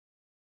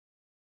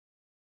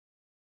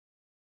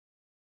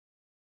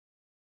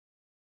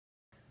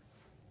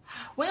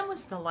When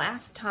was the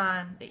last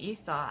time that you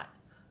thought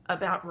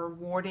about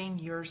rewarding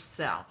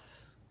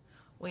yourself?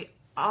 We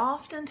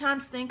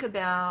oftentimes think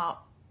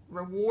about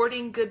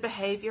rewarding good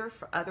behavior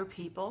for other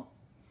people.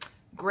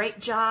 Great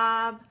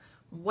job,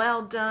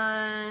 well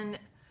done,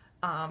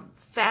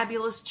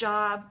 fabulous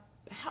job.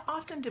 How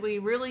often do we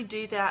really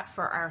do that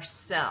for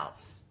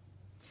ourselves?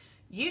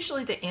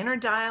 Usually the inner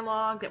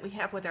dialogue that we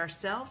have with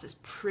ourselves is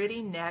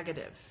pretty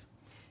negative.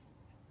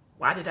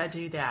 Why did I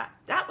do that?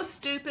 That was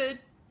stupid.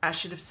 I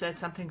should have said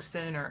something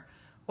sooner.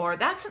 Or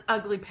that's an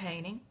ugly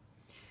painting.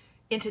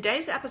 In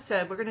today's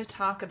episode, we're going to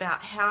talk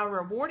about how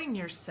rewarding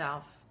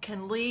yourself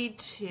can lead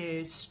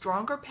to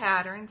stronger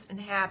patterns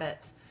and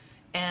habits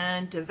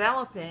and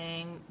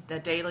developing the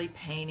daily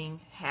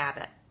painting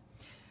habit.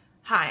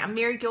 Hi, I'm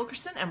Mary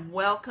Gilkerson and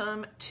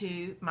welcome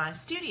to my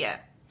studio.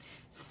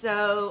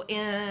 So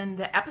in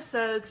the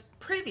episodes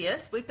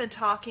previous, we've been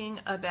talking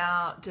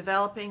about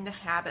developing the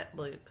habit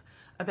loop,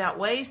 about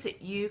ways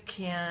that you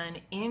can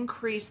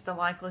increase the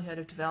likelihood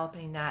of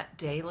developing that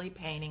daily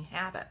painting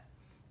habit.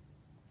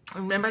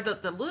 Remember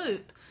that the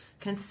loop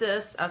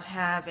consists of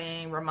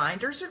having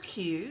reminders or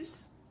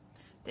cues,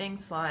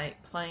 things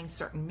like playing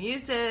certain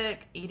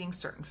music, eating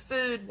certain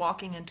food,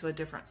 walking into a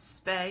different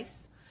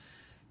space,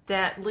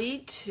 that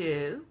lead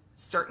to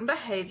certain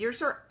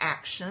behaviors or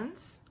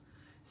actions.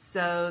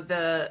 So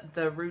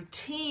the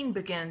routine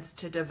begins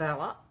to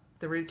develop.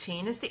 The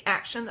routine is the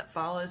action that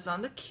follows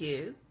on the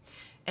cue.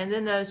 And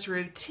then those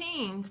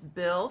routines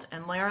build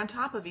and layer on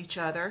top of each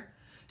other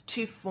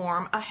to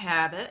form a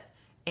habit,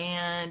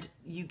 and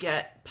you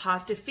get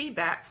positive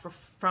feedback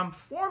from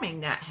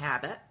forming that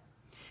habit,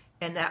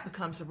 and that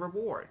becomes a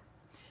reward.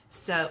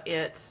 So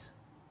it's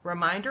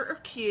reminder or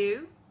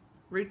cue,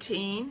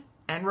 routine,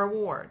 and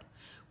reward.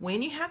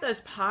 When you have those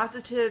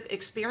positive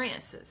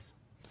experiences,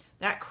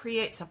 that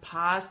creates a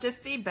positive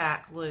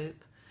feedback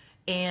loop,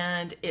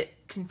 and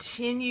it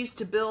continues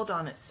to build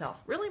on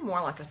itself, really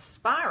more like a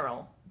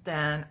spiral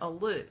than a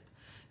loop.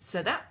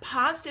 So that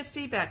positive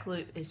feedback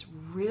loop is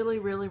really,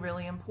 really,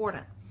 really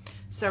important.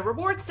 So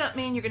rewards don't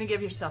mean you're going to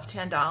give yourself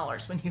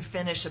 $10 when you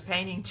finish a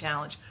painting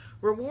challenge.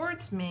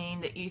 Rewards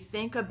mean that you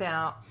think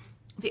about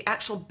the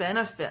actual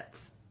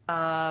benefits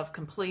of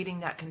completing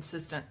that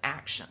consistent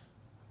action.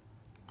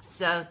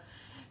 So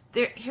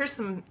here's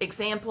some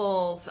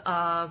examples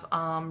of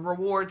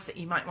rewards that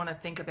you might want to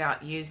think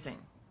about using.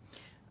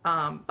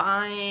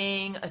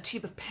 Buying a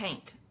tube of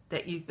paint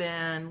that you've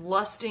been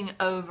lusting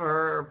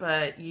over,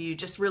 but you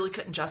just really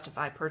couldn't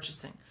justify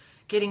purchasing.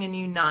 Getting a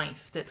new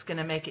knife that's going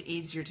to make it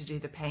easier to do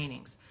the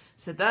paintings.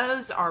 So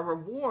those are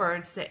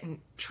rewards that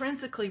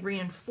intrinsically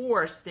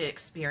reinforce the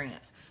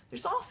experience.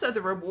 There's also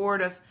the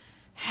reward of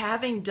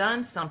having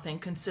done something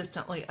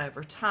consistently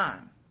over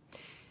time.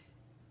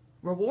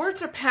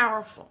 Rewards are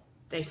powerful.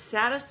 They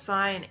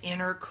satisfy an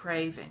inner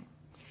craving.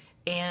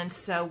 And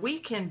so we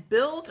can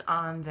build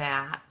on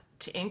that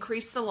to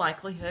increase the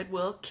likelihood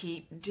we'll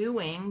keep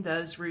doing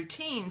those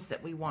routines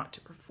that we want to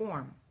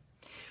perform.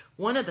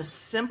 One of the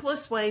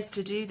simplest ways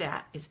to do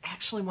that is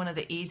actually one of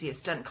the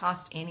easiest. Doesn't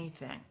cost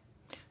anything.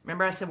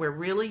 Remember, I said we're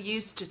really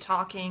used to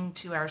talking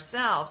to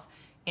ourselves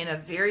in a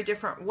very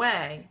different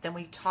way than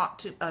we talk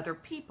to other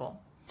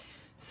people.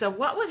 So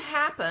what would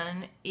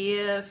happen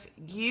if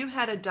you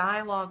had a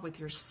dialogue with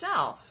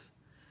yourself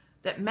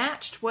that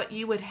matched what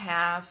you would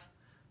have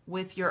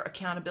with your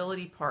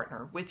accountability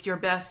partner, with your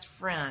best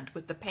friend,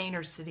 with the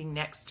painter sitting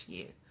next to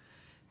you?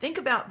 Think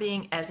about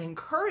being as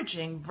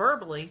encouraging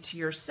verbally to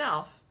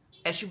yourself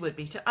as you would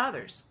be to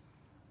others.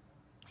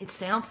 It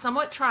sounds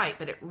somewhat trite,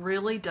 but it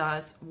really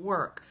does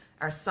work.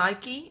 Our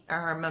psyche,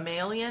 our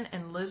mammalian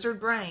and lizard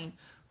brain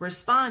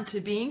respond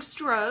to being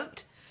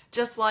stroked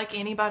just like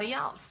anybody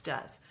else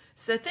does.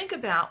 So think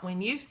about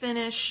when you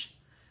finish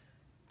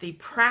the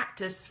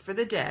practice for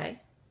the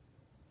day,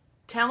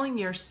 telling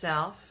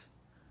yourself,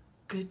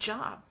 good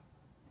job,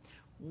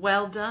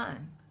 well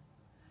done,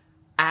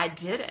 I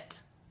did it.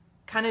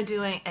 Kind of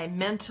doing a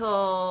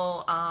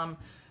mental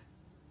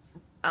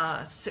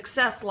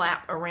success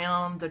lap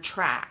around the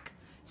track.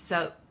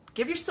 So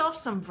give yourself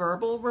some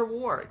verbal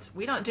rewards.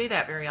 We don't do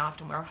that very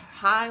often. We're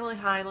highly,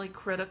 highly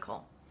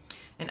critical.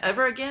 And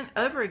over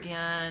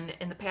again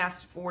in the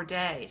past 4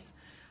 days,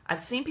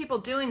 I've seen people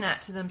doing that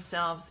to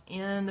themselves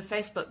in the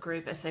Facebook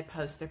group as they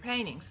post their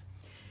paintings.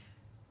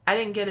 I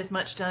didn't get as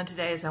much done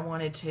today as I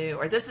wanted to,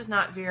 or this is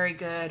not very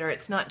good, or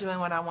it's not doing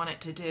what I want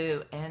it to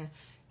do. And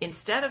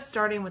instead of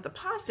starting with the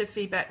positive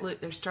feedback loop,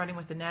 they're starting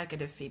with the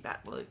negative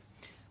feedback loop.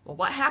 Well,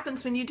 what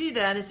happens when you do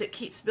that is it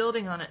keeps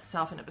building on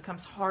itself, and it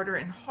becomes harder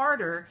and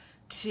harder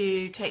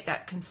to take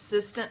that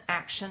consistent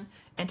action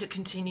and to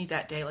continue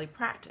that daily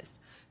practice.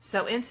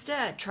 So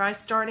instead, try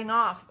starting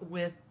off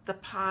with the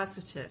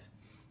positive.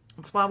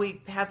 That's why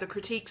we have the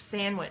critique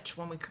sandwich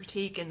when we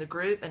critique in the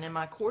group and in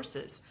my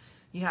courses.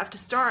 You have to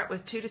start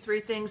with 2 to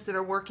 3 things that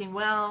are working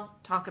well,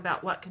 talk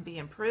about what can be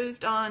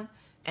improved on,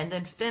 and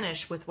then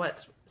finish with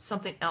what's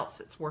something else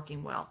that's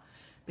working well.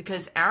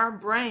 Because our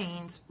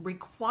brains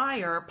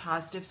require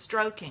positive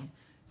stroking.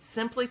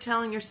 Simply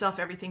telling yourself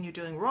everything you're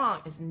doing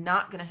wrong is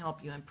not going to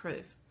help you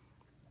improve.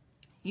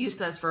 Use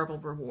those verbal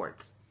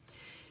rewards.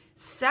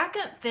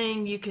 Second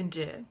thing you can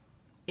do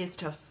is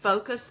to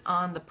focus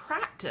on the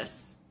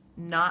practice,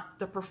 not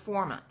the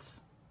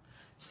performance.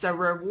 So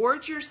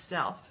reward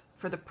yourself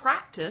for the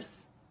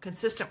practice,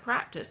 consistent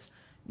practice,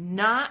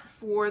 not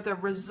for the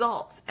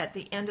results at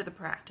the end of the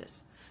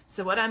practice.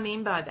 So what I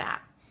mean by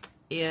that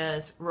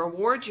is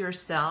reward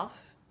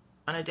yourself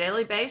on a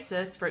daily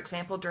basis, for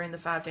example, during the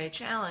 5-day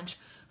challenge,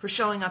 for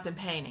showing up and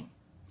painting.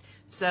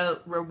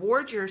 So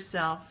reward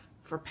yourself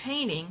for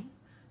painting,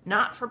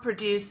 not for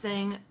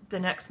producing the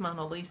next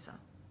Mona Lisa.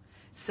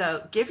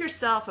 So give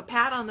yourself a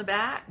pat on the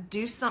back,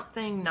 do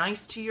something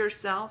nice to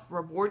yourself,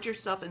 reward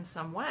yourself in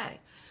some way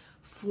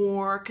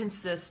for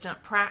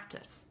consistent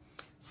practice.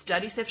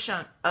 Studies have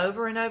shown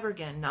over and over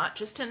again, not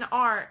just in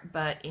art,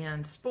 but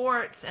in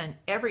sports and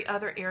every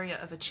other area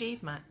of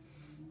achievement,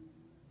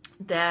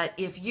 that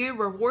if you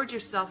reward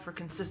yourself for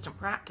consistent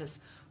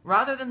practice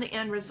rather than the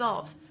end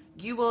results,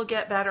 you will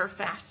get better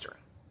faster.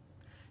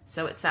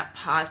 So it's that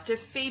positive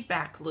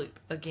feedback loop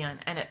again,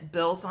 and it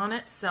builds on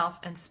itself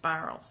and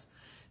spirals.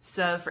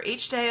 So for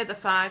each day of the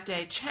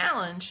 5-day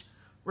challenge,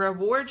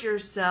 reward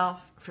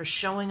yourself for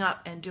showing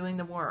up and doing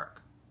the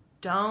work.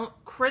 Don't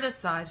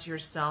criticize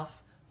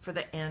yourself for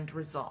the end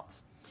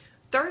results.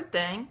 Third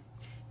thing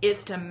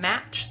is to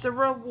match the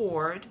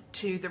reward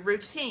to the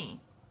routine.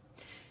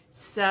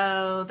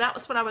 So that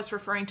was what I was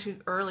referring to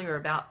earlier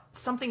about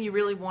something you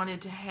really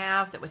wanted to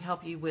have that would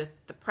help you with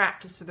the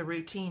practice or the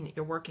routine that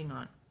you're working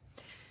on.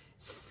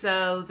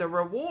 So the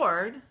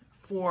reward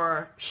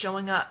for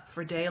showing up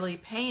for daily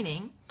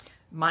painting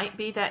might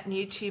be that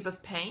new tube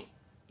of paint.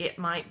 It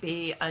might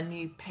be a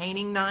new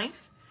painting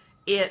knife.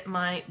 It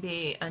might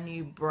be a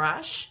new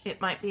brush. It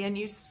might be a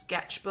new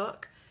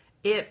sketchbook.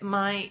 It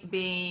might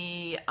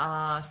be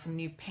some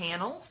new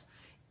panels.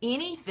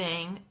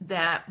 Anything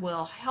that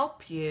will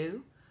help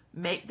you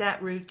make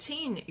that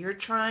routine that you're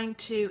trying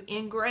to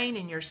ingrain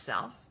in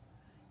yourself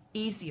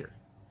easier.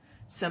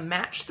 So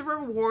match the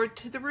reward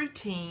to the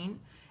routine,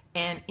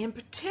 and in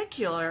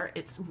particular,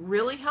 it's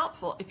really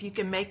helpful if you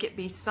can make it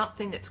be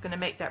something that's going to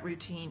make that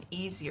routine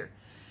easier.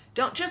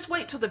 Don't just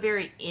wait till the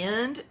very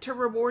end to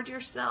reward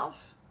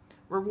yourself.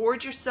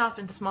 Reward yourself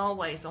in small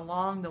ways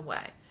along the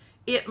way.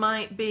 It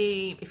might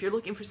be, if you're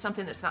looking for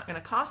something that's not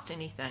going to cost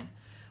anything,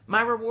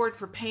 my reward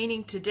for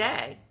painting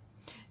today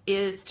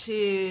is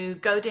to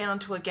go down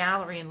to a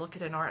gallery and look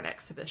at an art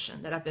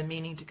exhibition that I've been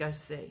meaning to go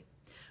see.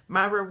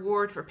 My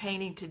reward for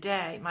painting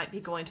today might be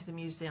going to the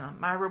museum.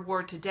 My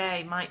reward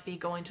today might be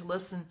going to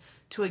listen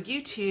to a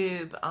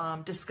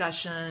YouTube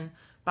discussion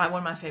by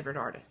one of my favorite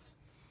artists.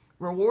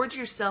 Reward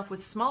yourself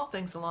with small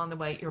things along the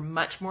way. You're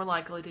much more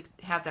likely to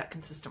have that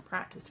consistent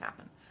practice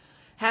happen.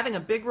 Having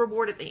a big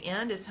reward at the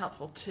end is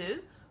helpful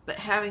too, but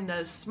having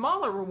those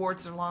smaller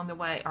rewards along the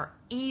way are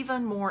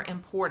even more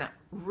important,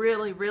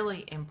 really,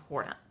 really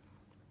important.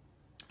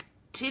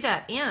 To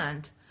that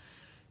end,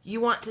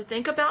 you want to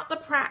think about the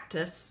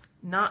practice,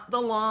 not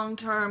the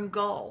long-term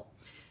goal.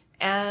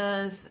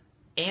 As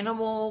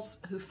animals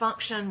who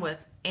function with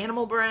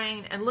animal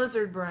brain and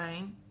lizard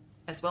brain,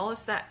 as well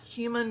as that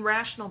human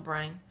rational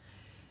brain,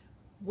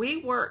 we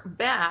work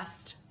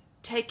best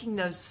taking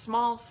those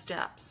small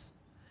steps.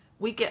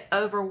 We get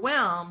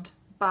overwhelmed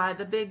by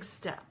the big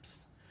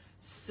steps.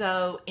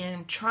 So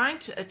in trying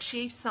to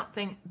achieve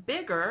something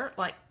bigger,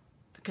 like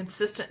the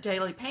consistent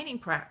daily painting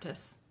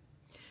practice,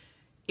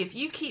 if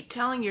you keep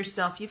telling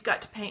yourself you've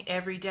got to paint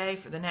every day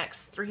for the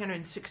next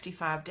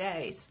 365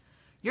 days,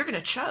 you're going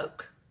to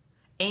choke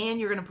and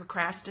you're going to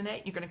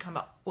procrastinate. You're going to come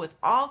up with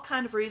all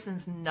kinds of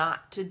reasons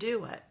not to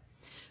do it.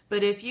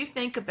 But if you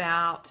think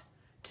about,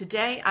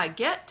 today I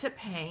get to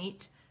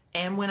paint,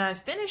 and when I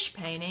finish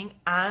painting,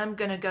 I'm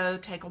going to go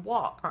take a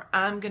walk, or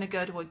I'm going to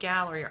go to a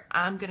gallery, or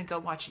I'm going to go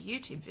watch a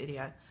YouTube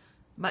video,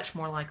 much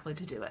more likely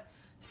to do it.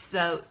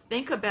 So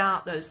think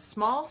about those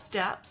small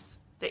steps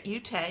that you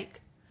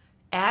take,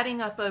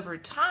 adding up over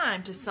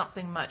time to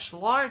something much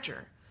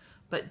larger.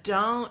 But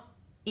don't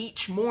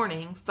each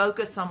morning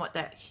focus on what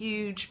that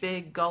huge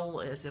big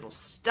goal is. It'll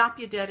stop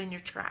you dead in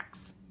your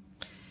tracks.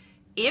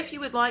 If you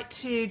would like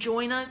to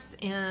join us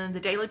in the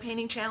Daily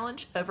Painting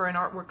Challenge over in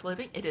Artwork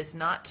Living, it is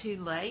not too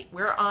late.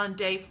 We're on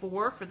day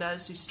 4 for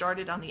those who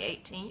started on the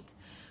 18th.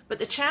 But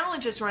the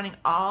challenge is running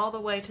all the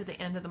way to the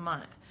end of the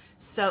month.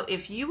 So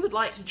if you would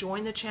like to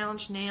join the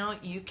challenge now,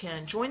 you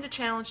can join the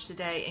challenge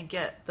today and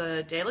get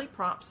the daily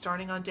prompts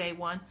starting on day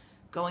 1,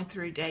 going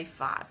through day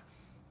 5.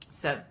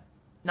 So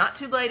not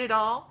too late at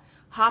all.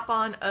 Hop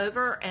on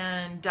over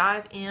and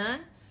dive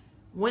in.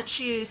 Once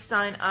you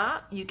sign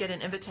up, you get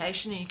an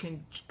invitation and you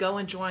can go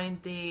and join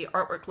the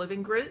Artwork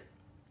Living group.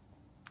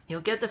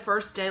 You'll get the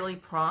first daily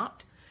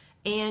prompt,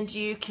 and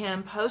you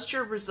can post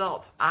your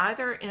results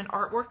either in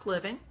Artwork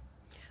Living,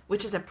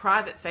 which is a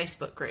private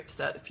Facebook group.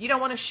 So if you don't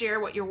want to share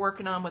what you're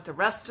working on with the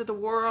rest of the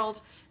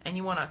world and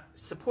you want a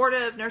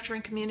supportive,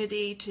 nurturing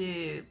community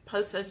to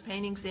post those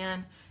paintings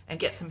in and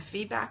get some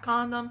feedback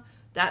on them,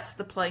 that's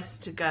the place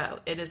to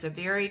go. It is a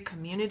very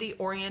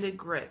community-oriented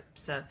group.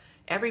 So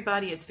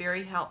everybody is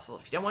very helpful.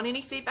 If you don't want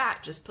any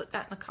feedback, just put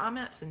that in the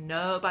comments and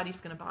nobody's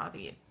going to bother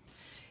you.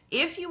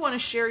 If you want to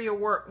share your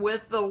work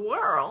with the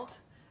world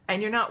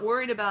and you're not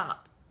worried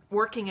about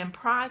working in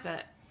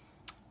private,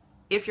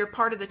 if you're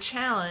part of the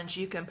challenge,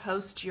 you can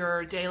post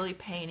your daily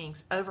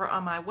paintings over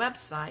on my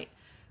website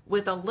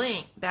with a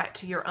link back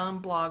to your own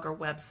blog or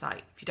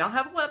website. If you don't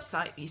have a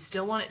website, you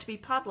still want it to be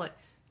public,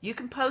 you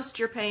can post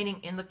your painting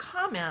in the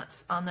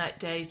comments on that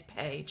day's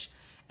page,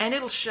 and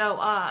it'll show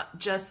up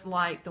just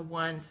like the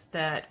ones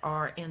that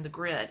are in the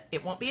grid.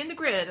 It won't be in the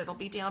grid, it'll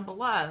be down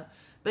below,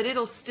 but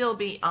it'll still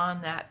be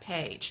on that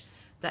page.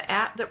 The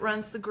app that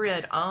runs the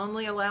grid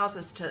only allows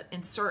us to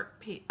insert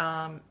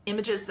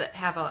images that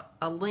have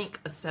a link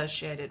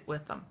associated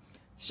with them.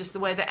 It's just the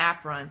way the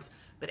app runs.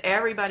 But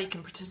everybody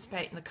can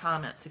participate in the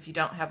comments if you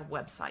don't have a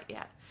website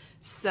yet.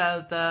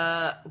 So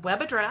the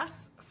web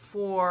address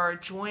for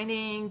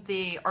joining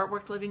the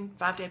Artwork Living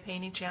 5-Day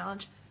Painting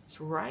Challenge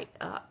is right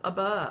up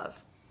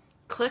above.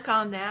 Click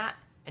on that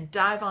and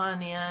dive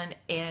on in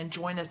and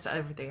join us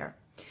over there.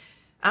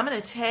 I'm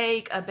going to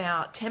take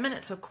about 10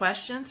 minutes of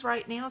questions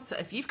right now. So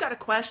if you've got a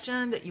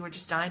question that you were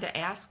just dying to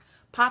ask,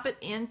 pop it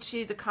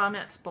into the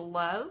comments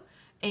below,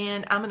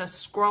 and I'm going to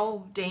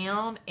scroll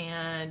down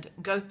and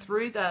go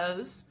through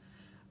those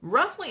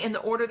roughly in the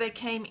order they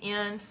came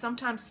in.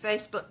 Sometimes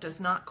Facebook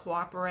does not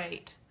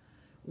cooperate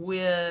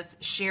with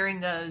sharing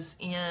those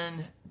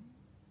in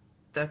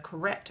the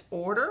correct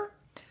order.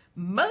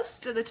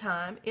 Most of the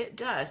time it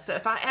does. So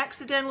if I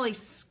accidentally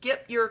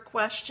skip your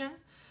question,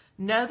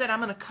 know that I'm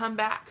going to come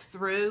back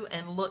through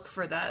and look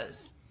for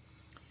those.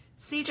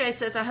 CJ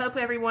says, I hope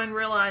everyone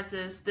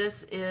realizes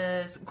this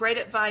is great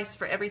advice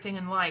for everything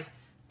in life.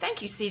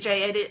 Thank you,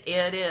 CJ.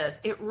 It is.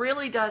 It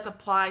really does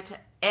apply to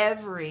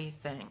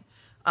everything.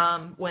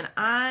 When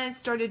I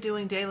started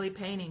doing daily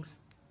paintings,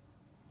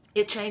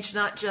 it changed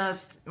not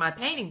just my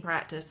painting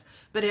practice,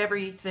 but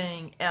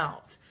everything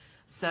else.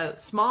 So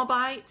small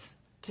bites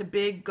to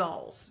big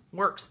goals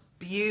works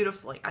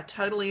beautifully. I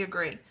totally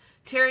agree.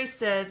 Terry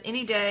says,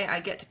 any day I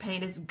get to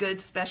paint is a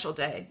good special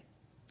day.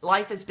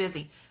 Life is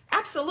busy.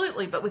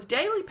 Absolutely, but with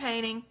daily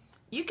painting,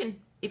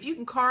 if you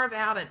can carve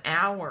out an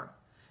hour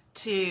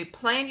to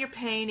plan your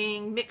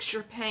painting, mix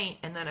your paint,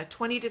 and then a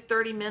 20 to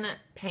 30 minute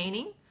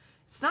painting.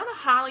 It's not a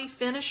highly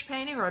finished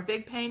painting or a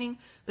big painting,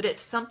 but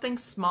it's something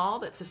small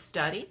that's a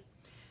study.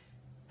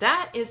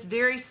 That is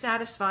very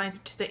satisfying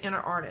to the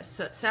inner artist.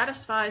 So it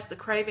satisfies the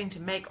craving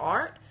to make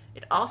art.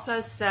 It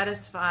also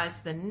satisfies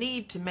the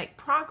need to make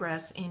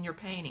progress in your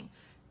painting.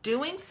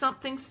 Doing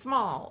something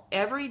small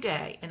every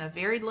day in a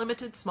very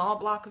limited small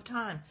block of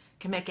time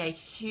can make a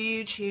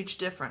huge, huge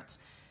difference.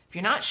 If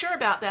you're not sure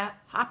about that,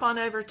 hop on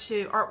over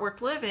to Artwork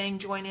Living,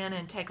 join in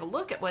and take a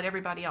look at what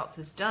everybody else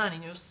has done,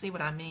 and you'll see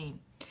what I mean.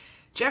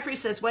 Jeffrey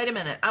says, wait a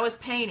minute, I was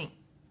painting,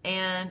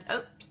 and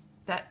oops,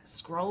 that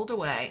scrolled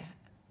away.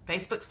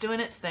 Facebook's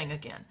doing its thing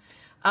again.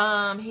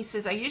 He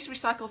says, I used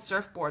recycled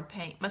surfboard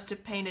paint. Must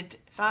have painted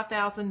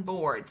 5,000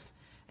 boards.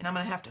 And I'm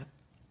going to have to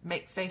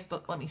make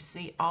Facebook let me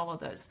see all of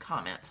those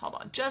comments. Hold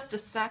on just a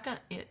second.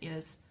 It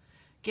is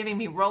giving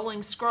me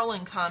rolling,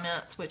 scrolling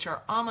comments, which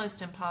are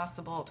almost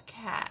impossible to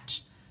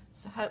catch.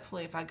 So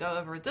hopefully if I go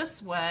over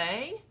this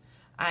way,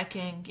 I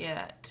can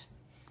get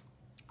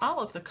all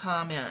of the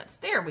comments.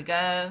 There we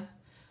go.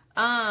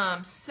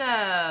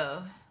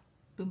 So,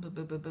 boom, boom,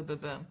 boom, boom, boom, boom,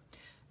 boom.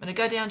 I'm going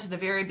to go down to the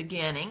very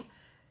beginning.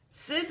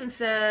 Susan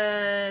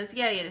says,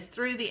 yay, it is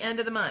through the end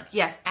of the month.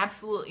 Yes,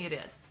 absolutely it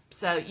is.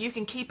 So you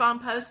can keep on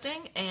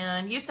posting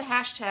and use the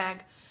hashtag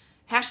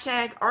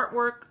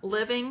Artwork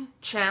Living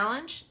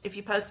Challenge if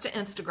you post to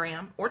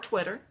Instagram or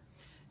Twitter.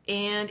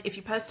 And if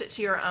you post it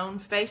to your own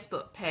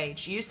Facebook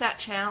page, use that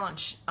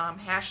challenge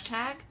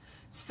hashtag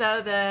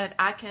so that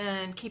I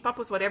can keep up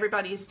with what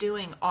everybody is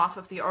doing off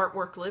of the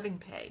Artwork Living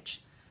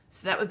page.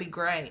 So that would be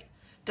great.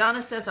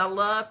 Donna says, I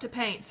love to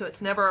paint, so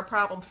it's never a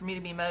problem for me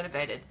to be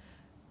motivated.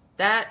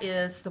 That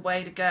is the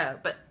way to go.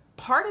 But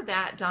part of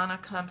that, Donna,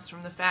 comes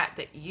from the fact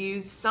that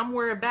you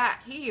somewhere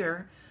back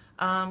here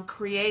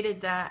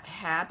created that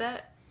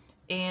habit.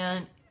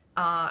 And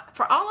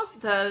for all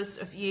of those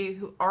of you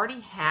who already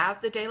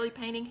have the daily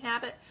painting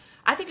habit,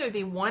 I think it would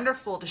be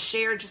wonderful to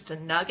share just a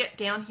nugget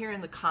down here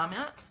in the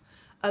comments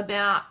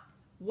about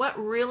what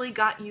really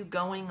got you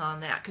going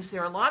on that, because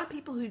there are a lot of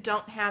people who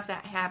don't have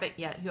that habit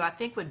yet who I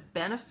think would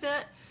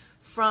benefit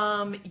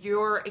from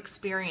your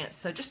experience.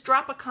 So just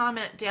drop a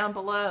comment down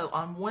below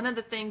on one of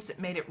the things that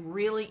made it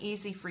really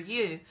easy for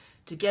you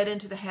to get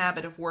into the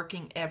habit of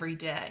working every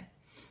day.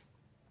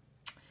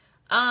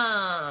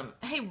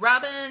 Hey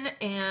Robin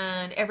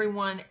and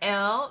everyone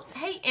else.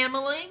 Hey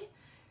Emily,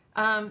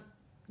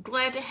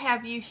 glad to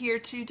have you here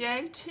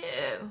today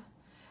too.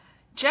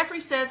 Jeffrey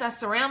says, I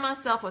surround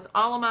myself with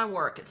all of my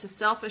work. It's a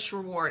selfish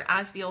reward.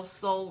 I feel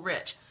soul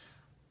rich.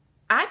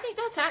 I think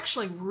that's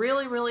actually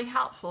really, really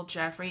helpful,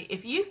 Jeffrey.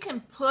 If you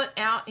can put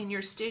out in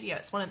your studio,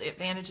 it's one of the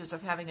advantages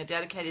of having a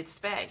dedicated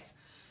space,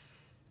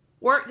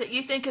 work that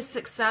you think is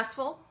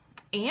successful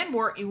and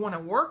work you want to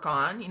work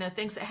on, you know,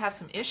 things that have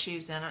some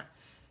issues in it,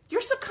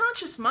 your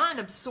subconscious mind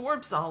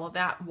absorbs all of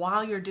that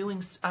while you're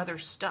doing other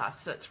stuff.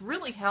 So it's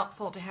really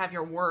helpful to have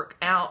your work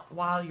out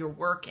while you're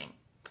working.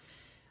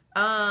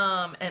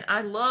 And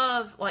I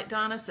love, like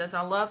Donna says,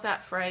 I love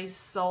that phrase,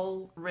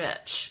 soul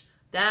rich.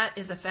 That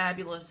is a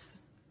fabulous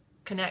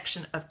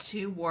connection of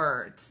two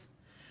words.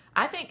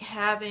 I think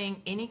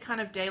having any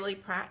kind of daily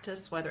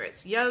practice, whether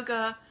it's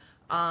yoga,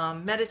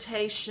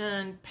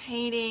 meditation,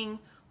 painting,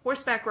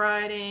 horseback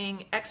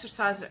riding,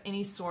 exercise of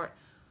any sort,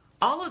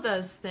 all of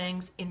those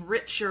things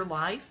enrich your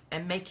life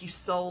and make you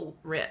soul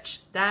rich.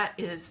 That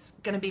is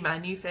going to be my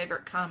new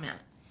favorite comment.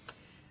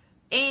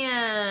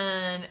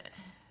 And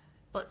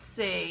let's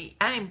see.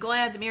 I am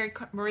glad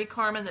that Marie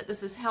Carmen that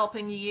this is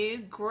helping you.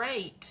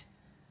 Great.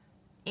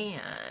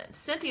 And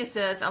Cynthia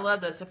says, I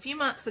love this. A few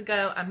months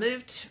ago, I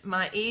moved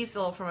my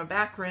easel from a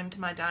back room to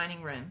my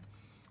dining room.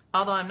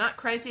 Although I'm not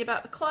crazy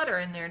about the clutter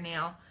in there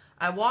now,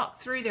 I walk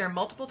through there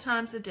multiple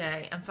times a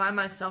day and find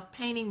myself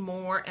painting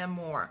more and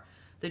more.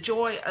 The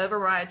joy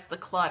overrides the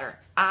clutter.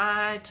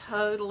 I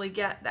totally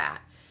get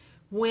that.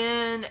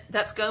 When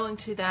that's going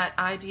to that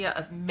idea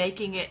of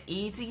making it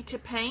easy to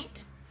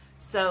paint.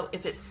 So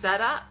if it's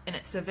set up and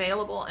it's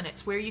available and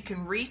it's where you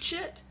can reach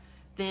it,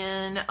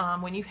 then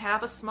when you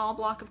have a small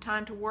block of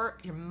time to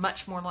work, you're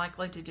much more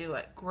likely to do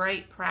it.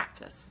 Great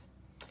practice.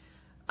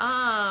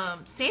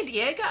 San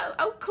Diego?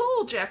 Oh,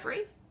 cool,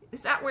 Jeffrey.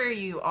 Is that where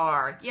you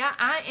are? Yeah,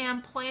 I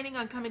am planning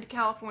on coming to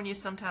California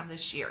sometime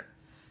this year.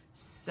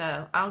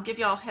 So I'll give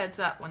y'all heads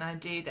up when I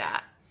do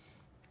that.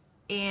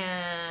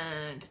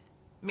 And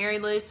Mary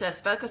Lou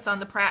says, focus on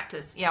the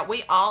practice. Yeah,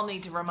 we all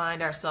need to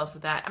remind ourselves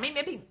of that. I mean,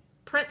 maybe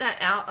print that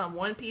out on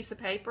one piece of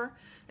paper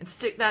and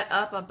stick that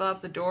up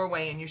above the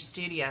doorway in your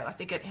studio. I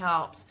think it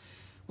helps.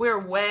 We're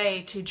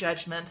way too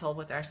judgmental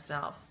with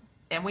ourselves.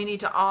 And we need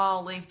to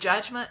all leave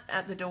judgment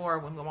at the door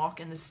when we walk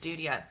in the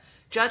studio.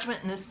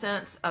 Judgment in the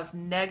sense of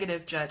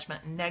negative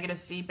judgment and negative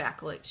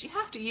feedback loops. You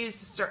have to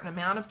use a certain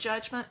amount of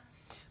judgment,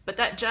 but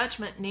that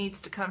judgment needs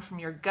to come from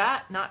your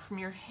gut, not from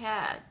your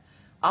head.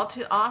 All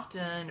too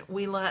often,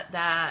 we let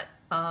that,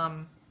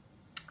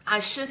 I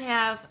should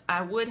have,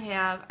 I would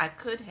have, I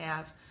could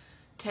have,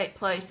 take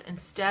place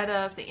instead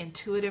of the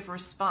intuitive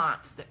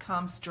response that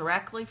comes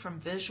directly from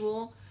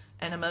visual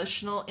and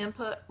emotional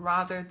input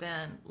rather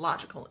than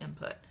logical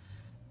input.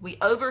 We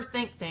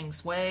overthink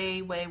things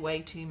way, way,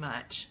 way too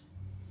much.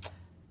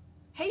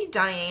 Hey,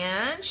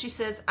 Diane. She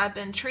says, I've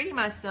been treating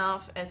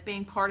myself as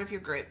being part of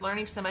your group,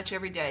 learning so much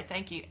every day.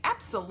 Thank you.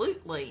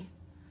 Absolutely.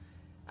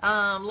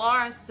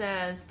 Laura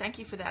says, thank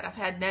you for that. I've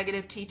had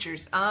negative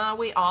teachers.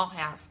 We all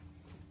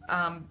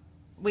have.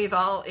 We've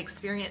all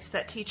experienced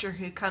that teacher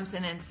who comes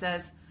in and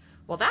says,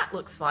 well, that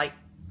looks like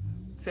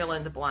fill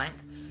in the blank.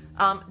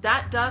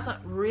 That doesn't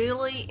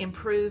really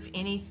improve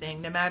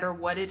anything, no matter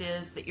what it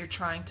is that you're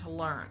trying to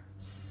learn.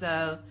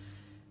 So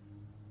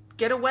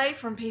get away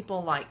from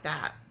people like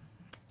that.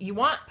 You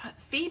want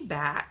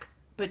feedback,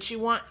 but you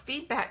want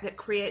feedback that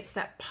creates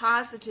that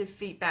positive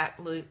feedback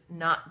loop,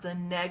 not the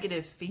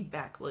negative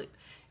feedback loop.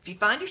 If you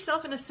find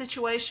yourself in a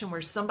situation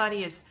where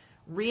somebody is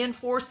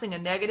reinforcing a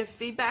negative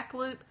feedback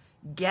loop,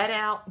 get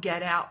out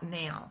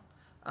now.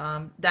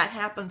 That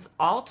happens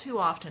all too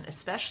often,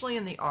 especially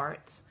in the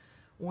arts,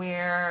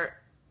 where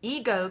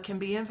ego can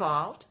be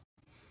involved,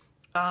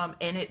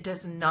 and it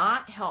does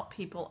not help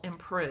people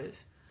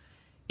improve.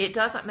 It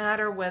doesn't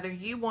matter whether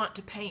you want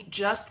to paint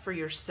just for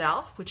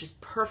yourself, which is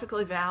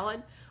perfectly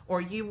valid,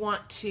 or you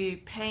want to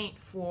paint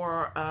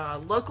for a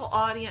local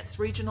audience,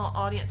 regional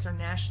audience, or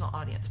national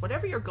audience.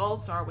 Whatever your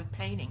goals are with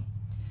painting,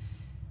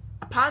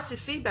 a positive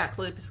feedback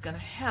loop is going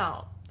to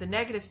help. The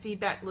negative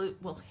feedback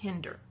loop will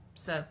hinder.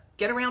 So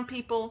get around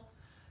people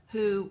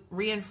who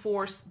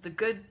reinforce the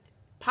good,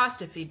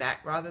 positive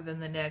feedback rather than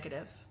the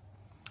negative.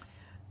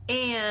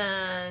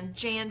 And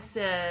Jan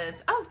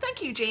says, oh,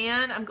 thank you,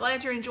 Jan. I'm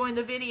glad you're enjoying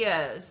the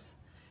videos.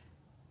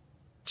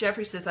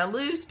 Jeffrey says, I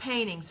lose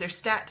paintings. They're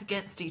stacked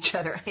against each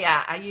other.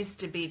 Yeah, I used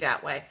to be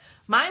that way.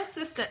 My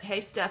assistant, hey,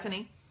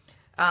 Stephanie,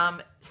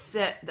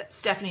 said that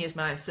Stephanie is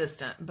my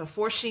assistant.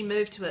 Before she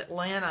moved to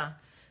Atlanta,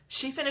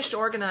 she finished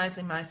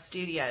organizing my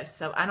studio,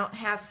 so I don't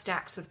have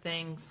stacks of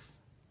things,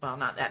 well,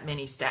 not that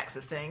many stacks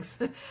of things,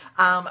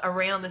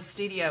 around the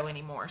studio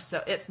anymore.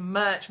 So it's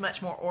much,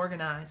 much more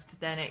organized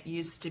than it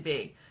used to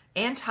be,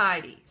 and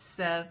tidy.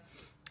 So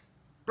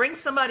bring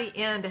somebody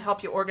in to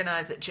help you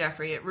organize it,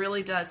 Jeffrey. It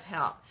really does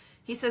help.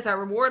 He says, I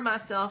reward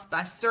myself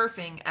by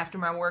surfing after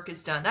my work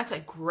is done. That's a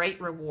great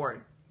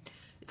reward.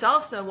 It's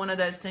also one of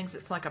those things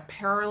that's like a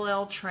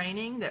parallel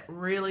training that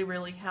really,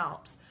 really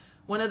helps.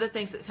 One of the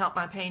things that's helped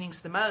my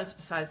paintings the most,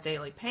 besides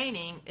daily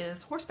painting,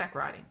 is horseback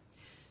riding.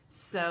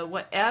 So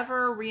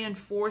whatever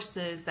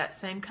reinforces that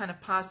same kind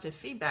of positive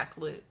feedback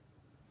loop,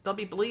 they'll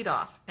be bleed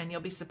off, and you'll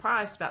be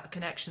surprised about the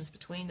connections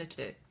between the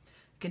two. You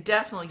can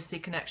definitely see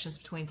connections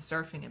between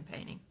surfing and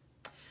painting.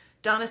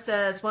 Donna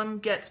says, one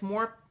gets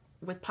more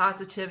with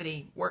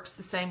positivity, works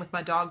the same with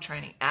my dog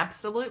training.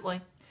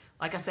 Absolutely.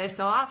 Like I say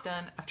so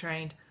often, I've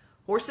trained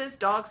horses,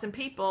 dogs, and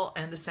people,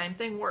 and the same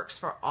thing works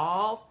for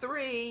all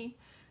three.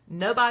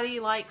 Nobody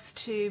likes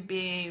to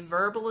be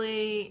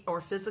verbally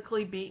or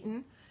physically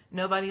beaten.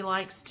 Nobody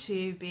likes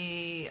to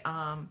be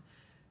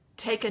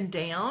taken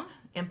down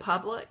in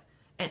public,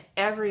 and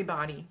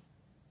everybody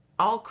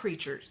all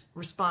creatures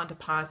respond to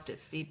positive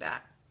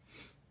feedback.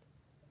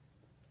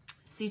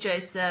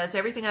 CJ says,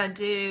 everything I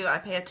do, I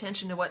pay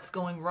attention to what's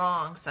going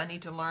wrong, so I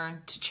need to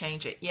learn to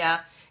change it.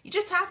 Yeah, you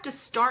just have to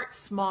start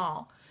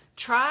small.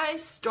 Try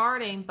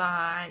starting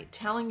by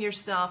telling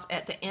yourself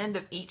at the end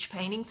of each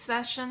painting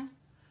session,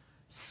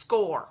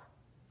 score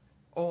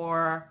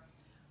or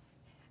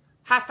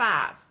high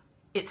five.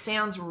 It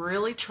sounds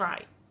really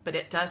trite, but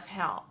it does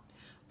help.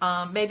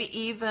 Maybe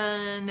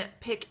even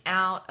pick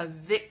out a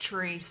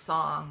victory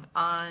song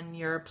on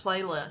your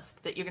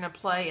playlist that you're going to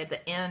play at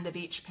the end of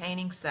each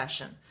painting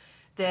session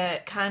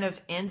that kind of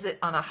ends it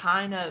on a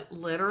high note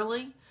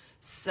literally,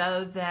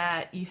 so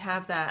that you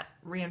have that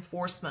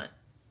reinforcement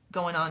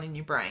going on in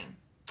your brain.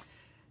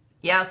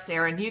 Yeah,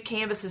 Sarah, new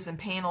canvases and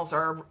panels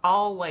are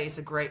always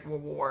a great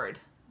reward.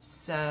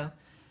 So,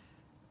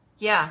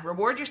 yeah,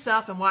 reward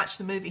yourself and watch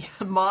the movie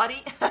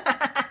Maudie.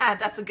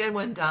 That's a good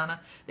one, Donna.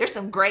 There's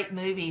some great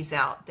movies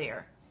out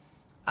there.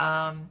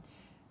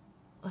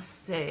 Let's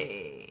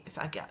see if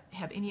I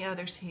have any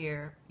others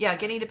here. Yeah,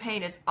 getting to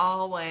paint is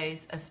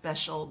always a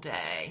special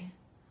day.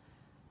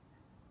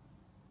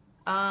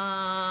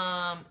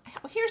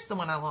 Here's the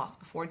one I lost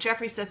before.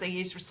 Jeffrey says, I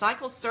use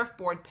recycled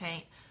surfboard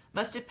paint.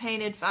 Must have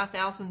painted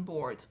 5,000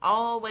 boards.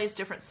 Always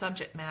different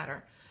subject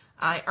matter.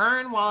 I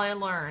earn while I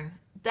learn.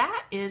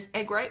 That is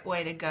a great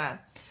way to go.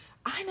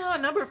 I know a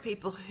number of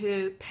people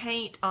who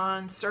paint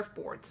on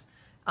surfboards.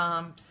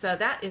 So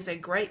that is a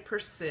great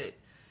pursuit.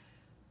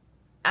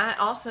 I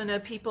also know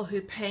people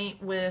who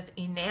paint with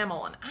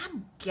enamel, and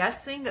I'm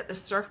guessing that the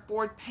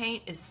surfboard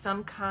paint is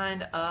some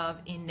kind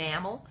of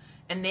enamel.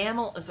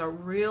 Enamel is a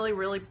really,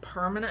 really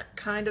permanent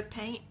kind of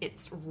paint.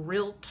 It's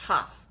real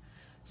tough.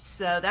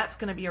 So that's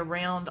going to be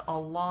around a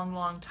long,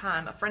 long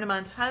time. A friend of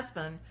mine's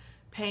husband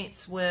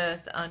paints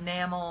with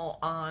enamel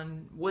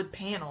on wood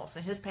panels,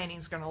 and his painting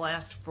is going to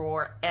last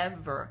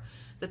forever.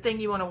 The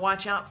thing you want to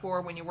watch out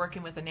for when you're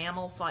working with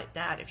enamels like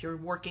that, if you're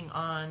working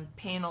on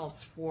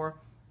panels for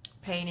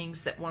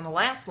paintings that want to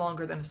last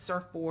longer than a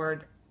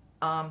surfboard,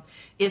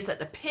 is that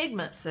the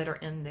pigments that are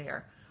in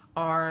there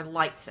are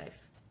light safe.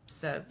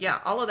 So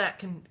yeah, all of that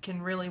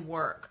can really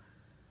work.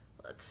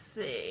 Let's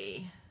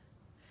see.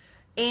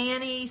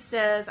 Annie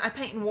says, I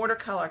paint in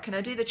watercolor. Can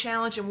I do the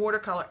challenge in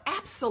watercolor?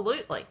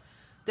 Absolutely.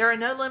 There are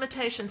no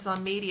limitations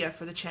on media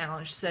for the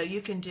challenge. So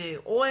you can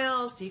do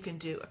oils, you can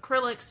do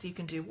acrylics, you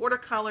can do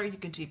watercolor, you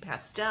can do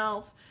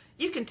pastels,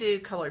 you can do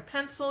colored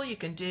pencil, you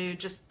can do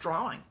just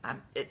drawing.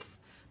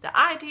 The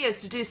idea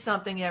is to do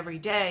something every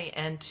day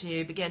and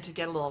to begin to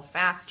get a little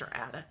faster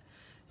at it.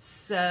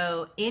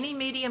 So any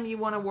medium you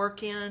want to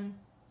work in,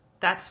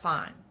 that's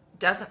fine.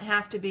 Doesn't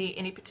have to be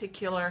any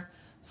particular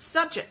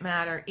subject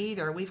matter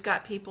either. We've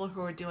got people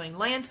who are doing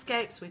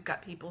landscapes, we've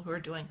got people who are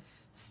doing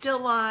still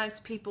lives,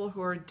 people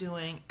who are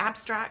doing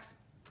abstracts.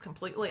 It's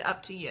completely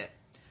up to you.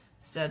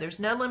 So there's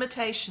no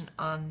limitation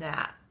on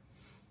that.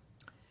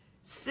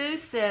 Sue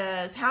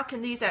says, how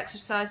can these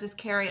exercises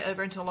carry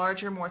over into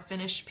larger, more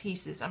finished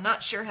pieces? I'm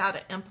not sure how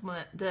to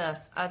implement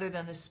this other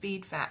than the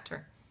speed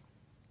factor.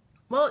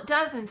 Well, it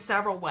does in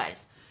several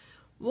ways.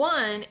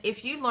 One,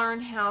 if you learn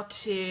how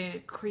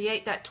to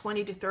create that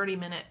 20 to 30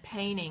 minute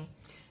painting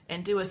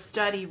and do a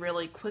study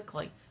really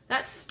quickly,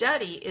 that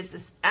study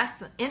is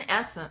in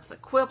essence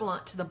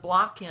equivalent to the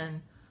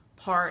block-in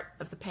part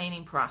of the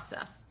painting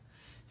process.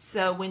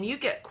 So when you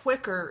get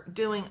quicker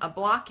doing a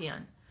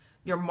block-in,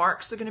 your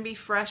marks are going to be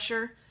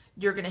fresher,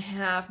 you're going to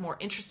have more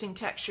interesting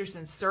textures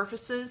and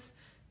surfaces,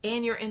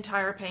 and your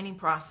entire painting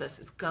process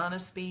is going to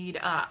speed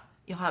up.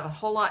 You'll have a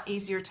whole lot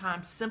easier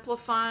time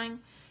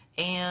simplifying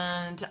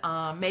and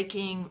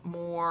making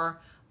more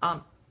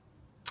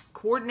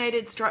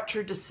coordinated,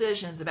 structured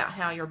decisions about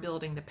how you're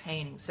building the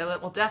painting. So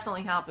it will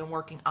definitely help in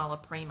working a la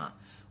prima,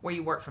 where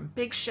you work from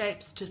big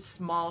shapes to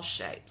small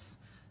shapes.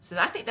 So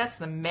I think that's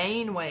the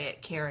main way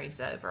it carries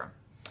over.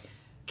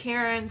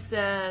 Karen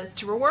says,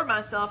 to reward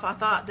myself, I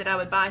thought that I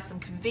would buy some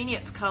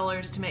convenience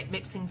colors to make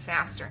mixing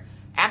faster.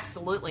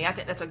 Absolutely. I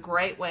think that's a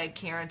great way,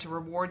 Karen, to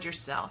reward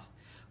yourself.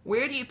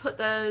 Where do you put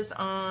those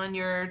on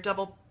your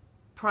double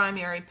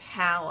primary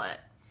palette?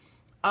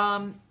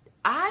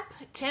 I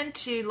tend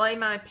to lay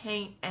my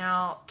paint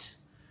out.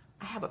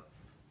 I have a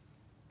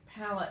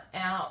palette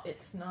out.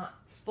 It's not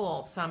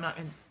full, so I'm not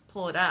going to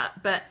pull it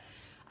up. But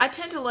I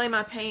tend to lay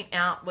my paint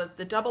out with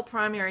the double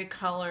primary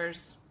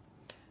colors,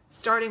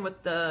 starting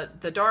with the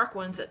dark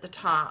ones at the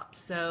top.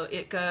 So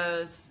it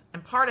goes,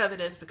 and part of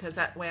it is because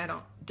that way I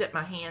don't dip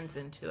my hands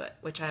into it,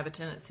 which I have a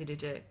tendency to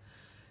do.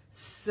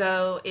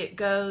 So it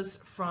goes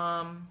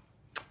from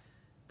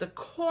the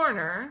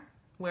corner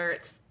where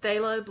it's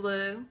phthalo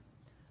blue,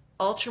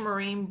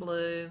 ultramarine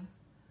blue.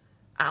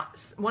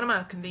 One of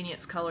my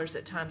convenience colors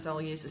at times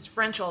I'll use is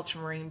French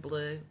ultramarine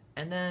blue,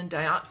 and then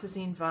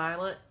dioxazine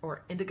violet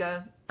or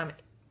indigo,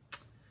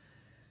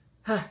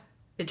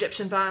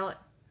 Egyptian violet.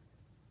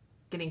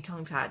 Getting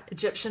tongue-tied.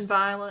 Egyptian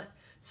violet.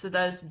 So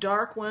those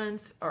dark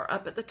ones are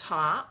up at the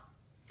top.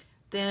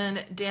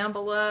 Then down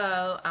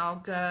below I'll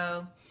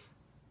go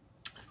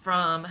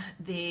from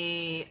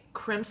the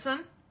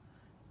crimson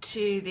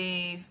to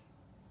the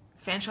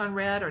Fanchon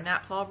red or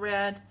naphtha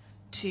red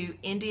to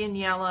Indian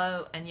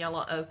yellow and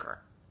yellow ochre.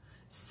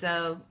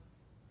 So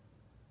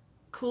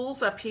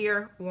cools up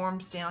here,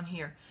 warms down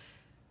here.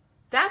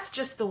 That's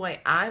just the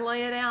way I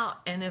lay it out,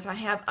 and if I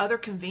have other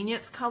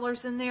convenience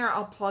colors in there,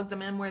 I'll plug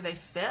them in where they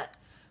fit.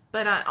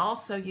 But I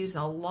also use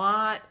a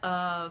lot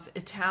of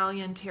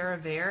Italian Terra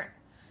Verde,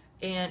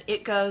 and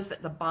it goes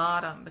at the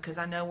bottom because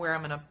I know where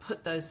I'm going to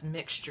put those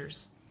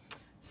mixtures.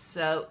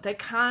 So they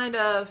kind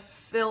of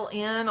fill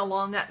in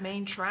along that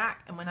main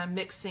track, and when I'm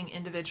mixing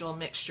individual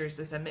mixtures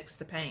as I mix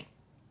the paint.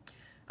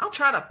 I'll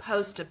try to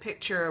post a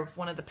picture of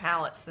one of the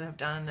palettes that I've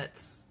done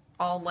that's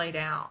all laid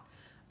out.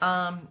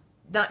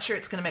 Not sure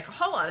it's going to make a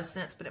whole lot of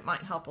sense, but it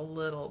might help a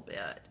little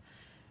bit.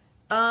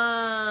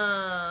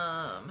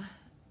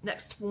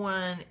 Next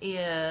one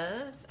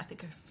is, I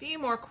think, a few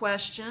more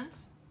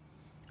questions.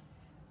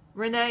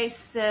 Renee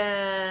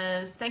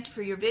says, thank you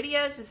for your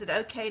videos. Is it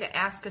okay to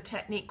ask a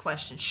technique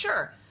question?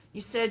 Sure.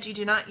 You said you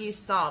do not use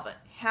solvent.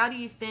 How do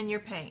you thin your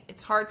paint?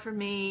 It's hard for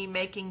me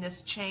making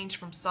this change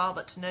from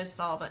solvent to no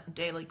solvent in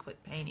daily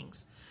quick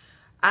paintings.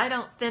 I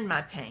don't thin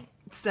my paint.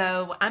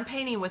 So I'm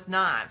painting with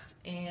knives,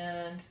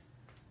 and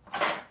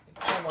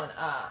pull one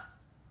up.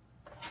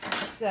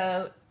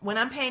 So when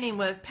I'm painting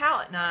with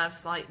palette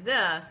knives like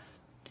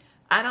this,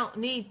 I don't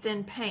need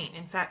thin paint.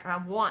 In fact, I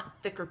want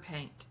thicker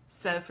paint.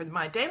 So for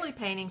my daily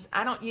paintings,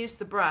 I don't use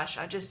the brush.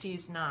 I just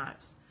use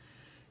knives.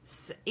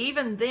 So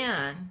even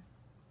then,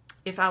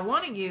 if I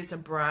want to use a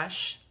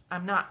brush,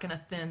 I'm not going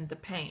to thin the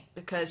paint,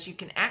 because you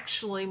can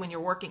actually, when you're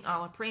working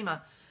alla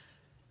prima,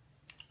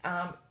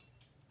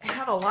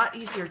 have a lot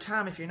easier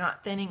time if you're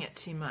not thinning it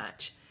too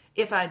much.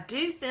 If I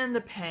do thin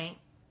the paint,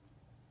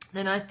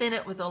 then I thin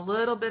it with a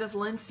little bit of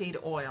linseed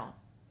oil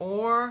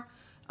or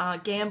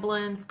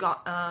Gamblin's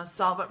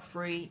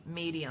solvent-free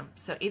medium.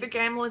 So either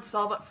Gamblin's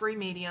solvent-free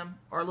medium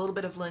or a little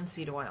bit of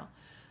linseed oil.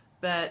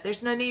 But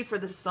there's no need for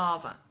the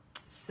solvent.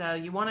 So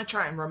you want to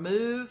try and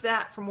remove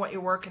that from what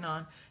you're working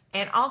on.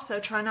 And also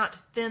try not to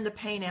thin the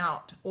paint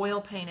out,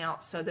 oil paint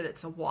out, so that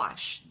it's a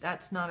wash.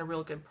 That's not a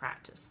real good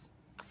practice.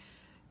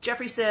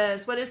 Jeffrey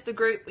says, what is the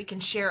group we can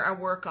share our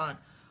work on?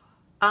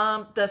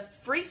 The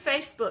free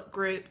Facebook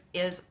group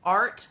is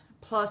Art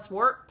plus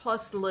Work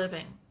plus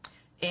Living.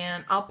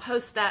 And I'll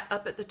post that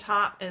up at the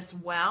top as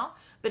well.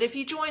 But if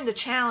you join the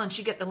challenge,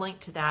 you get the link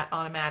to that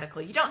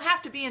automatically. You don't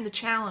have to be in the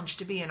challenge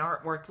to be in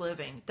Artwork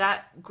Living.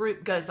 That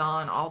group goes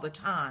on all the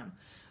time.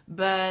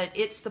 But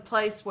it's the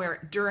place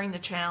where during the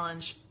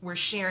challenge, we're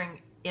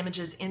sharing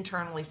images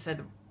internally so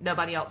that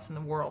nobody else in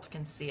the world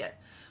can see it.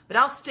 But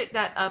I'll stick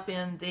that up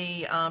in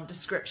the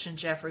description,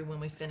 Jeffrey, when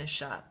we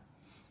finish up.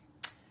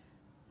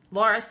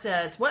 Laura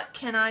says, what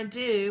can I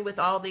do with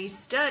all these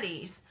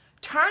studies?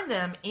 Turn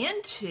them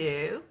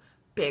into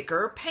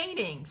bigger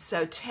paintings.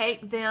 So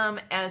take them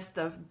as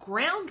the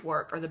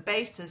groundwork or the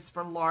basis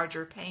for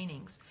larger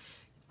paintings.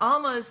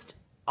 Almost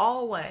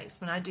always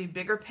when I do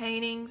bigger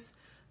paintings,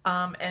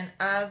 and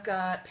I've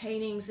got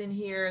paintings in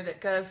here that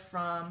go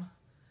from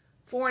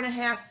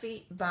 4.5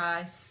 feet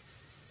by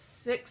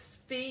 6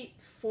 feet,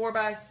 4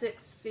 by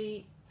 6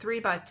 feet, 3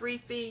 by 3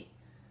 feet,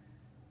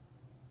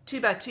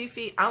 2 by 2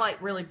 feet. I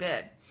like really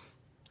big.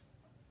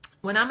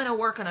 When I'm going to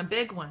work on a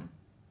big one,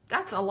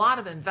 that's a lot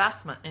of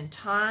investment in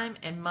time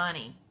and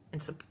money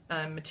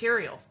and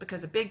materials,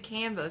 because a big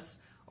canvas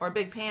or a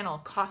big panel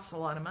costs a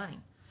lot of money.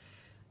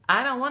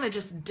 I don't want to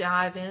just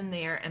dive in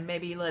there and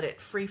maybe let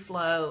it free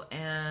flow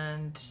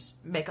and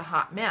make a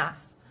hot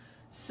mess.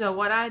 So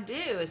what I do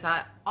is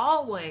I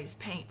always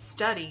paint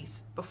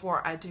studies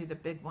before I do the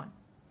big one.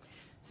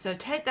 So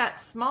take that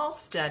small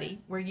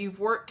study where you've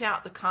worked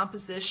out the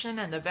composition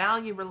and the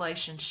value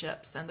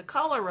relationships and the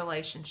color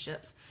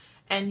relationships,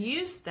 and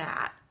use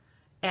that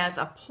as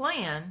a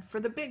plan for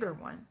the bigger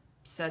one.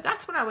 So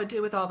that's what I would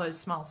do with all those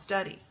small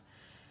studies.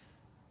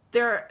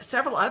 There are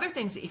several other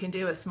things that you can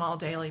do with small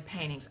daily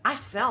paintings. I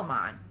sell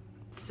mine.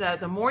 So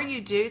the more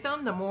you do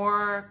them, the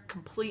more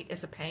complete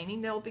as a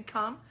painting they'll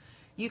become.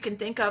 You can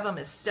think of them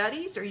as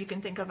studies, or you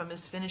can think of them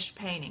as finished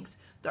paintings.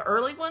 The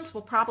early ones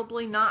will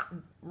probably not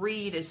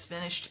read as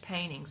finished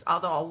paintings,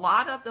 although a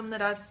lot of them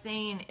that I've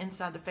seen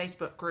inside the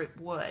Facebook group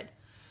would.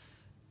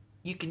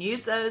 You can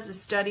use those as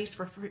studies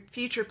for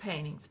future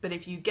paintings, but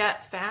if you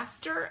get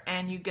faster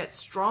and you get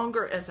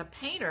stronger as a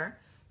painter,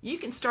 you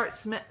can start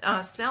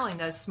selling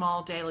those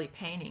small daily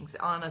paintings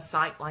on a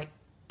site like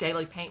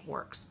Daily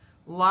Paintworks.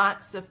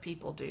 Lots of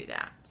people do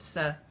that.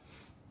 So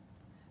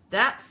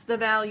that's the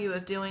value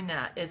of doing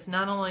that. It's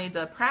not only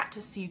the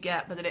practice you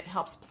get, but that it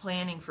helps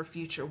planning for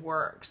future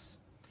works.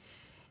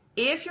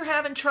 If you're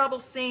having trouble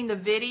seeing the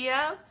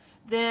video,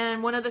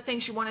 then one of the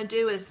things you want to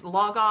do is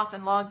log off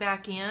and log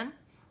back in.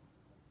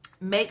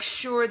 Make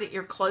sure that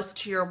you're close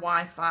to your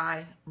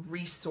Wi-Fi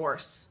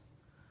resource.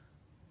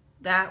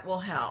 That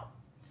will help.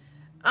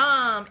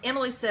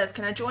 Emily says,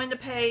 can I join the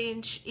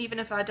page even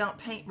if I don't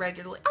paint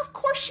regularly? Of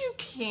course you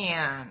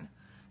can.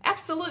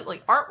 Absolutely.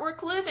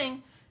 Artwork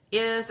Living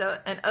is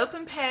an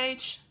open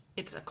page.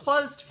 It's a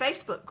closed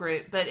Facebook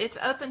group, but it's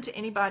open to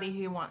anybody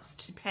who wants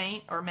to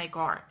paint or make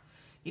art.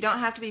 You don't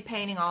have to be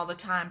painting all the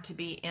time to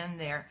be in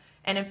there.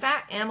 And in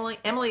fact, Emily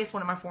is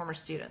one of my former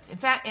students. In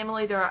fact,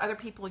 Emily, there are other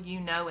people you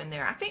know in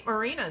there. I think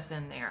Marina's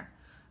in there.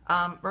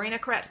 Marina,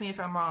 correct me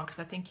if I'm wrong, because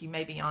I think you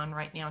may be on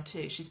right now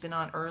too. She's been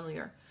on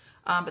earlier.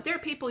 But there are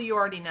people you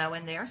already know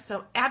in there,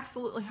 so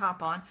absolutely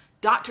hop on.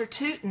 Dr.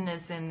 Tootin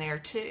is in there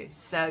too,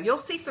 so you'll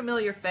see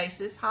familiar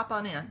faces. Hop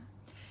on in.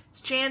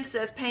 Jan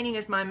says, painting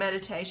is my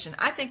meditation.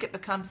 I think it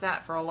becomes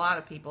that for a lot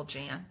of people,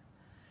 Jan.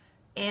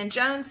 And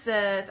Joan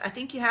says, I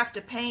think you have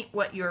to paint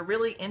what you're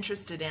really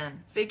interested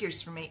in.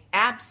 Figures for me.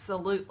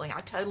 Absolutely.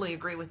 I totally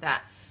agree with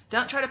that.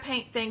 Don't try to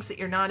paint things that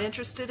you're not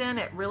interested in.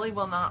 It really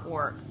will not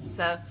work.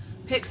 So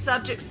pick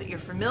subjects that you're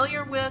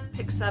familiar with,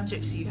 pick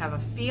subjects you have a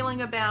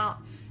feeling about,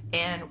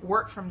 and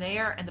work from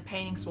there, and the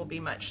paintings will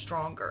be much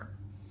stronger.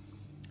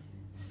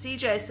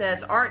 CJ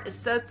says, art is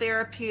so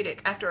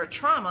therapeutic. After a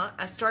trauma,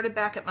 I started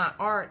back at my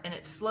art, and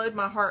it slowed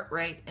my heart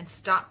rate and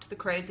stopped the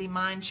crazy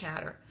mind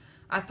chatter.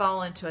 I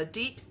fall into a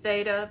deep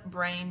theta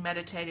brain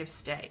meditative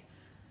state.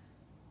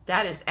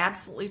 That is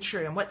absolutely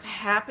true. And what's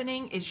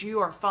happening is you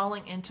are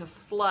falling into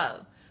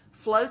flow.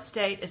 Flow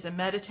state is a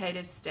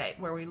meditative state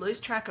where we lose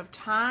track of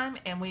time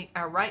and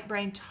our right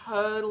brain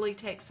totally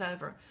takes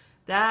over.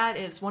 That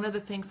is one of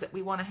the things that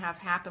we want to have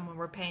happen when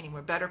we're painting.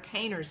 We're better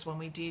painters when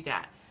we do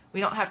that. We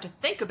don't have to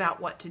think about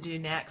what to do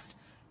next.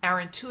 Our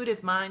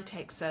intuitive mind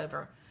takes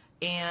over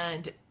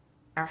and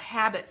our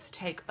habits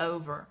take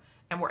over.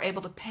 And we're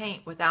able to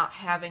paint without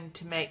having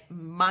to make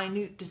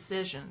minute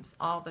decisions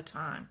all the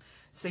time.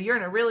 So you're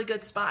in a really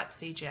good spot,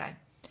 CJ.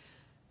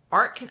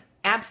 Art can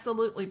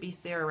absolutely be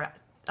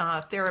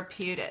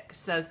therapeutic.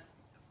 So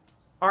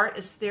art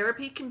as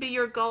therapy can be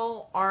your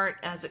goal, art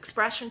as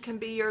expression can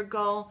be your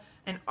goal,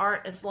 and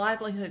art as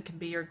livelihood can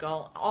be your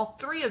goal. All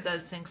three of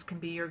those things can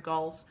be your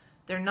goals.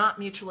 They're not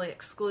mutually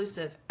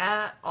exclusive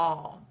at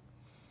all.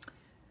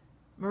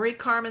 Marie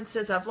Carmen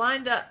says, I've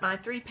lined up my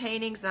 3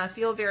 paintings and I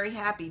feel very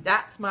happy.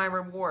 That's my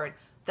reward.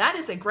 That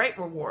is a great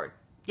reward.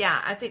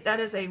 Yeah, I think that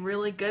is a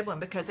really good one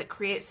because it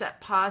creates that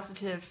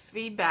positive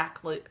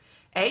feedback loop.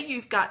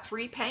 You've got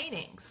 3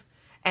 paintings,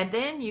 and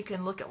then you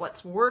can look at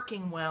what's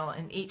working well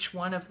in each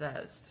one of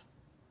those.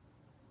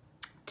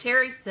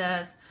 Terry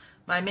says,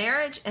 my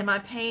marriage and my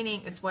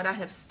painting is what I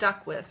have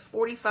stuck with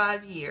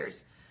 45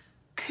 years.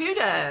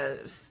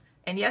 Kudos.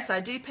 And yes,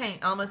 I do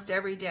paint almost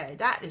every day.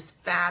 That is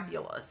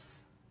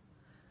fabulous.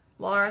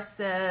 Laura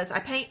says, I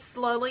paint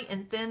slowly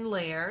in thin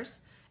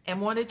layers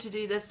and wanted to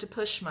do this to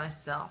push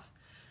myself.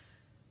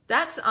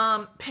 That's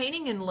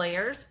painting in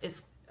layers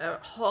is a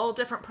whole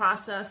different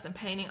process than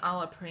painting a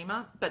la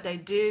prima, but they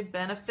do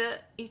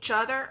benefit each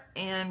other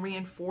and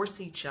reinforce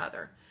each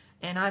other.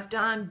 And I've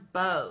done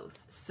both.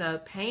 So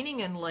painting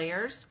in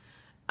layers,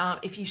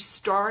 if you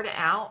start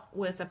out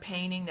with a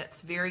painting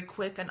that's very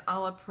quick and a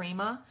la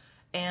prima,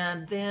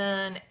 and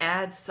then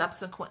add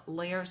subsequent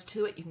layers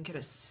to it, you can get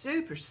a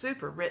super,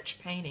 super rich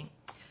painting.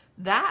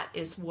 That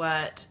is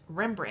what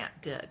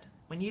Rembrandt did.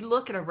 When you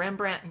look at a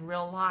Rembrandt in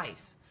real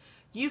life,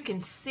 you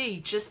can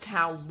see just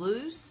how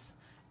loose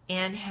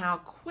and how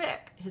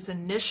quick his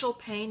initial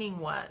painting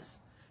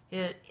was.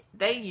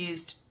 They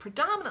used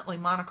predominantly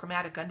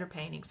monochromatic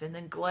underpaintings and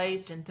then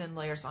glazed in thin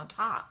layers on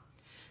top.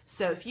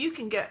 So if you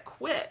can get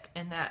quick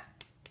in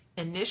that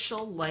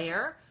initial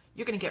layer,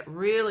 you're going to get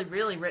really,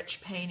 really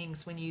rich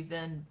paintings when you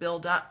then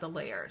build up the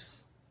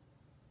layers.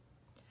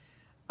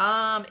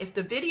 If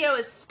the video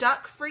is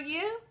stuck for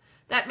you,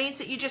 that means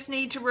that you just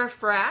need to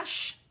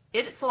refresh.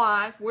 It's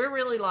live. We're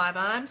really live.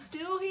 I'm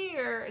still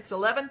here. It's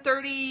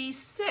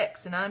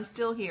 11:36 and I'm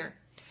still here.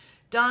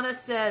 Donna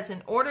says,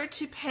 in order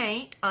to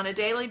paint on a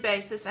daily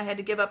basis, I had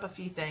to give up a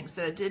few things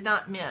that I did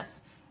not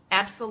miss.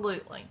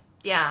 Absolutely.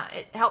 Yeah,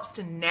 it helps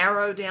to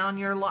narrow down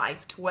your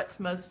life to what's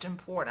most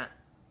important.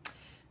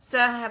 So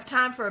I have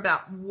time for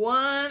about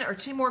 1 or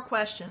 2 more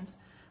questions.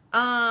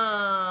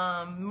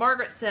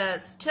 Margaret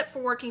says, tip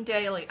for working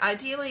daily.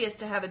 Ideally is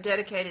to have a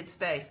dedicated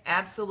space.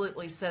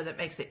 Absolutely. So that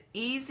makes it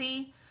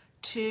easy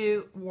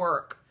to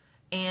work.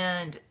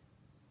 And,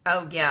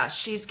 oh yeah,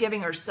 she's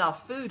giving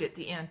herself food at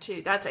the end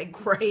too. That's a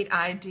great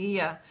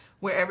idea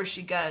wherever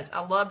she goes.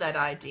 I love that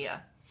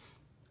idea.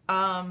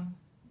 Dietem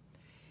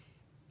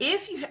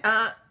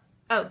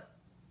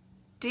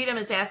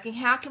is asking,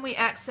 how can we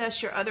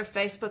access your other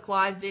Facebook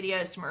Live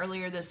videos from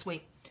earlier this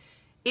week?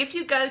 If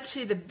you go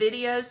to the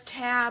videos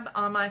tab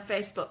on my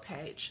Facebook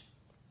page,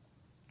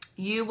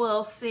 you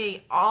will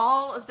see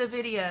all of the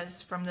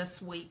videos from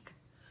this week.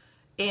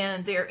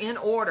 And they're in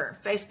order.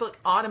 Facebook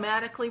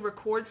automatically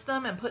records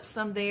them and puts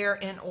them there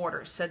in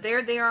order. So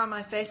they're there on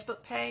my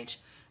Facebook page.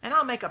 And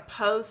I'll make a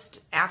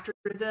post after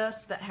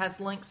this that has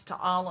links to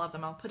all of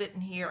them. I'll put it in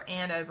here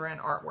and over in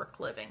Artwork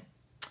Living.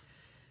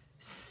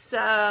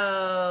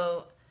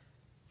 So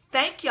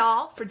thank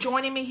y'all for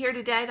joining me here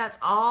today. That's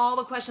all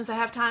the questions I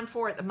have time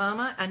for at the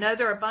moment. I know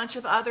there are a bunch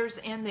of others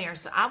in there,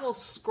 so I will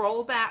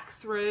scroll back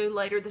through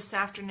later this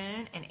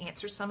afternoon and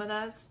answer some of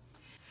those.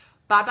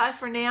 Bye-bye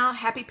for now.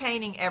 Happy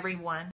painting, everyone.